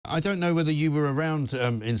I don't know whether you were around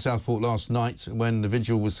in Southport last night when the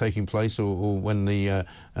vigil was taking place, or when the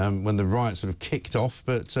riot sort of kicked off.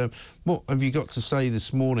 But what have you got to say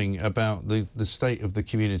this morning about the state of the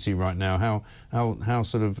community right now? How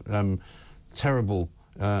sort of terrible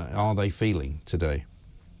are they feeling today?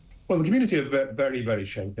 Well, the community are very, very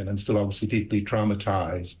shaken and still obviously deeply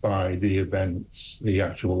traumatised by the events, the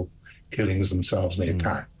actual killings themselves and the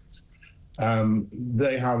attacks.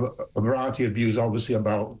 They have a variety of views, obviously,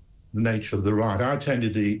 about the nature of the riot. I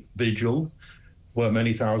attended the vigil, where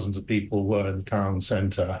many thousands of people were in the town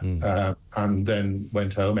centre, and then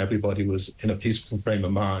went home. Everybody was in a peaceful frame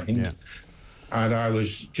of mind. Yeah. And I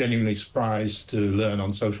was genuinely surprised to learn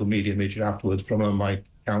on social media immediately afterwards from one of my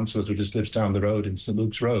councillors who just lives down the road in St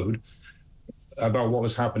Luke's Road about what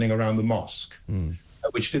was happening around the mosque,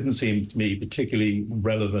 which didn't seem to me particularly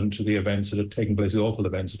relevant to the events that had taken place, the awful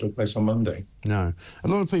events that took place on Monday. No. A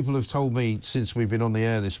lot of people have told me since we've been on the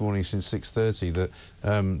air this morning, since 6:30,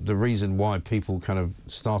 that the reason why people kind of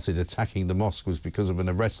started attacking the mosque was because of an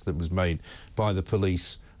arrest that was made by the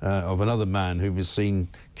police of another man who was seen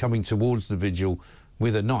coming towards the vigil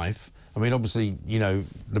with a knife. I mean, obviously, you know,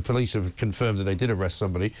 the police have confirmed that they did arrest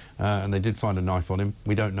somebody and they did find a knife on him.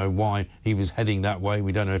 We don't know why he was heading that way.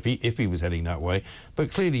 We don't know if he was heading that way.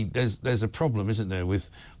 But clearly, there's a problem, isn't there, with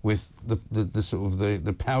the sort of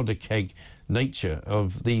the powder keg nature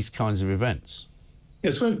of these kinds of events.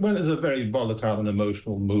 Yes, when there's a very volatile and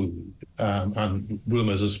emotional mood, and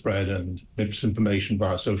rumours are spread and misinformation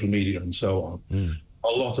via social media and so on. A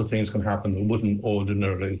lot of things can happen that wouldn't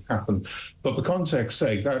ordinarily happen. But for context's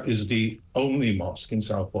sake, that is the only mosque in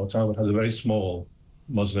Southport. Southport has a very small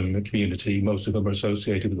Muslim community. Most of them are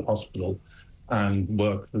associated with the hospital and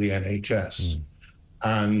work for the NHS.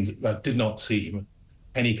 And that did not seem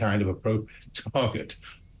any kind of appropriate target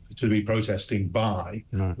to be protesting by,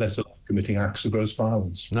 less alone committing acts of gross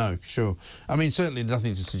violence. No, sure. I mean, certainly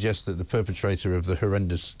nothing to suggest that the perpetrator of the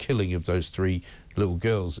horrendous killing of those 3 little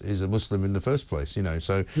girls is a Muslim in the first place, you know.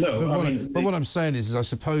 So, no, but what I'm saying is I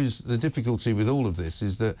suppose the difficulty with all of this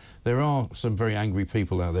is that there are some very angry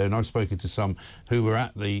people out there, and I've spoken to some who were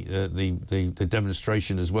at the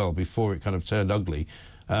demonstration as well before it kind of turned ugly,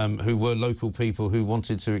 who were local people who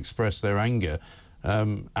wanted to express their anger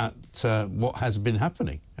at what has been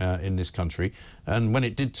happening in this country, and when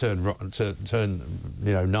it did turn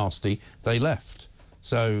you know, nasty, they left.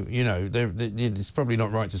 So, you know, it's probably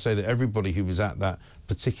not right to say that everybody who was at that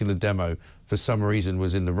particular demo for some reason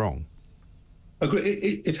was in the wrong.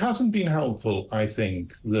 It hasn't been helpful, I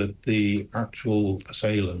think, that the actual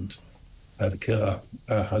assailant, the killer,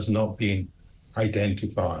 has not been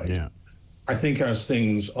identified. Yeah. I think as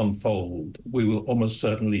things unfold, we will almost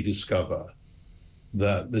certainly discover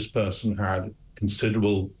that this person had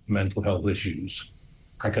considerable mental health issues.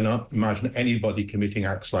 I cannot imagine anybody committing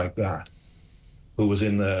acts like that who was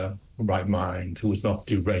in their right mind, who was not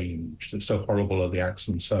deranged. So horrible are the acts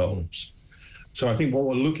themselves. So I think what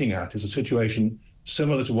we're looking at is a situation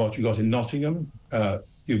similar to what you got in Nottingham a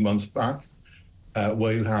few months back,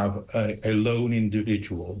 where you have a lone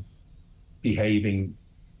individual behaving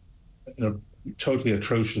in a totally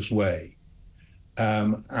atrocious way.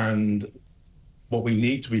 And what we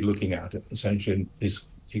need to be looking at, essentially, is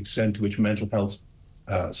the extent to which mental health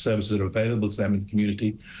services are available to them in the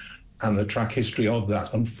community and the track history of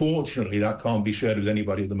that. Unfortunately, that can't be shared with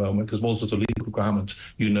anybody at the moment because of all sorts of legal requirements,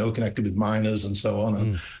 you know, connected with minors and so on,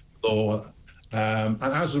 and law. And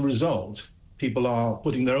as a result, people are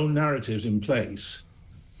putting their own narratives in place.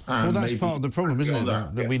 Well, that's part of the problem, isn't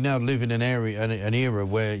it? That we now live in an era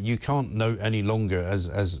where you can't know any longer,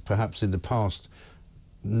 as perhaps in the past,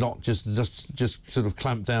 not just sort of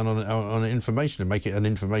clamp down on information and make it an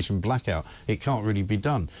information blackout. It can't really be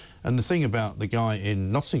done. And the thing about the guy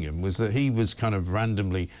in Nottingham was that he was kind of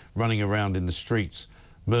randomly running around in the streets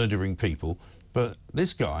murdering people, but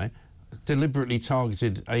this guy deliberately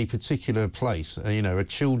targeted a particular place, you know, a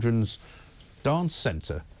children's dance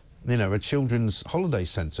centre, you know, a children's holiday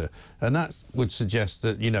centre, and that would suggest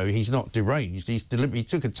that, you know, he's not deranged. He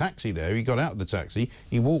took a taxi there. He got out of the taxi.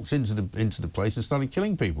 He walked into the place and started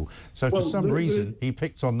killing people. So for some reason, he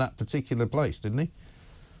picked on that particular place, didn't he?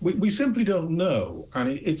 We simply don't know, and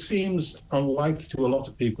it seems unlikely to a lot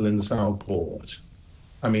of people in Southport.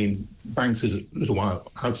 I mean, Banks is a little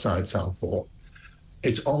while outside Southport.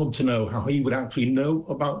 It's odd to know how he would actually know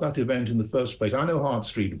about that event in the first place. I know Hart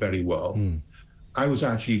Street very well. I was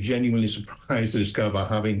actually genuinely surprised to discover,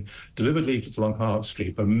 having delivered leaflets along Hart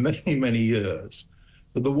Street for many, many years,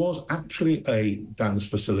 that there was actually a dance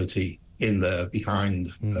facility in there behind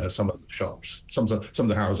some of the shops, some of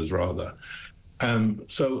the houses, rather.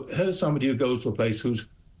 So here's somebody who goes to a place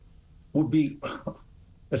would be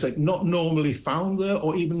let's say, not normally found there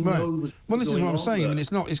or even know was well, this is what I'm saying. There. I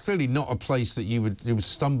mean, it's clearly not a place that you would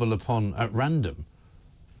stumble upon at random.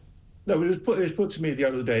 No, it was put to me the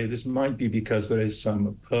other day, this might be because there is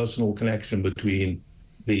some personal connection between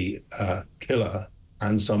the killer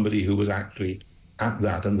and somebody who was actually at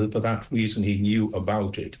that, and for that reason he knew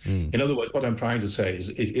about it. In other words, what I'm trying to say is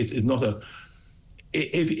it's not a...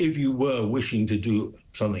 If you were wishing to do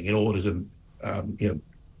something in order to, to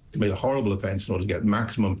commit a horrible offence in order to get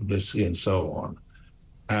maximum publicity and so on,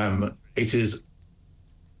 it is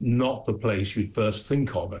not the place you'd first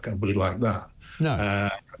think of, I can put it like that. No.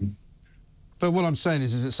 But what I'm saying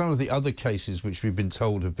is that some of the other cases which we've been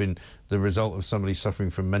told have been the result of somebody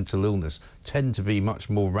suffering from mental illness tend to be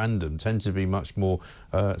much more random, tend to be much more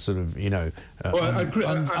sort of, unfocused.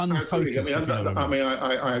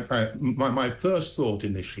 My first thought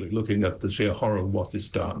initially, looking at the sheer horror of what is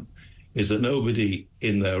done, is that nobody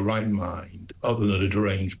in their right mind, other than a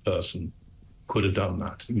deranged person, could have done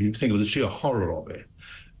that. You think of the sheer horror of it.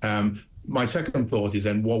 My second thought is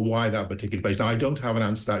then, well, why that particular place? Now, I don't have an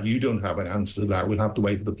answer to that. You don't have an answer to that. We'll have to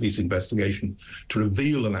wait for the police investigation to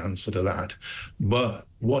reveal an answer to that. But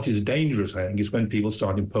what is dangerous, I think, is when people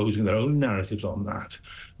start imposing their own narratives on that.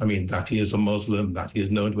 I mean, that he is a Muslim, that he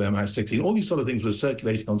is known to be MI16. All these sort of things were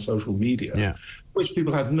circulating on social media, which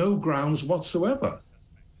people had no grounds whatsoever.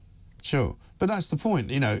 Sure, but that's the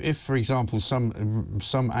point. If, for example,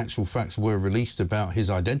 some actual facts were released about his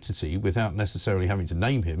identity without necessarily having to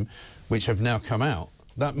name him, which have now come out,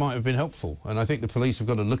 that might have been helpful. And I think the police have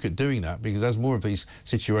got to look at doing that, because as more of these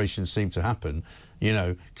situations seem to happen,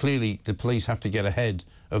 clearly the police have to get ahead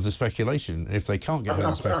of the speculation. If they can't get ahead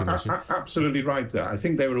of the speculation... Absolutely right there. I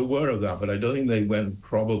think they were aware of that, but I don't think they went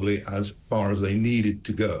probably as far as they needed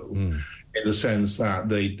to go. In the sense that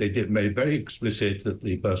they made very explicit that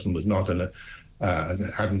the person was not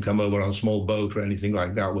hadn't come over on a small boat or anything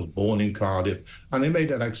like that, was born in Cardiff, and they made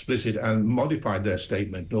that explicit and modified their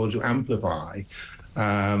statement in order to amplify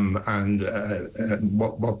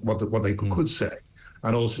what they could say,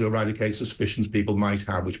 and also to eradicate suspicions people might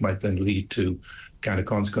have, which might then lead to kind of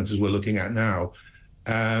consequences we're looking at now.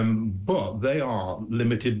 But they are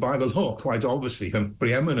limited by the law, quite obviously and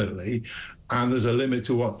preeminently, and there's a limit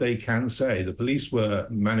to what they can say. The police were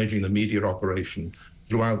managing the media operation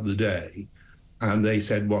throughout the day, and they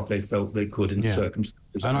said what they felt they could in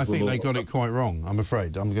circumstances. And I think they got it quite wrong, I'm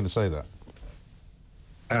afraid. I'm going to say that.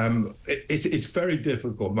 It's very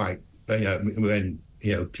difficult, Mike, when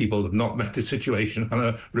people have not met the situation on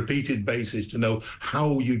a repeated basis, to know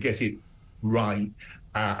how you get it right.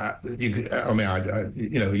 Your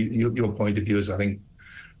point of view is, I think,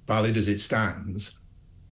 valid as it stands.